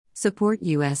Support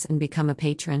us and become a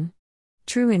patron.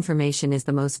 True information is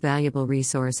the most valuable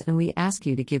resource and we ask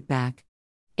you to give back.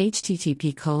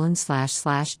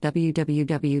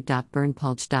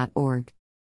 http://www.burnpulch.org.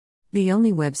 The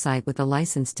only website with a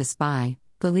license to spy,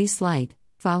 Police Light.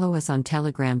 Follow us on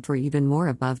Telegram for even more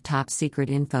above top secret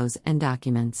infos and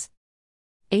documents.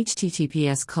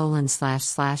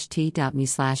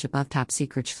 https://t.me/above top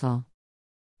secret.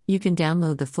 You can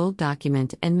download the full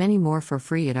document and many more for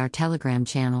free at our Telegram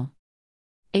channel.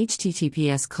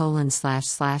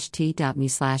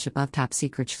 https://t.me/above top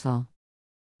secret.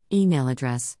 Email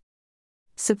address.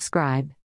 Subscribe.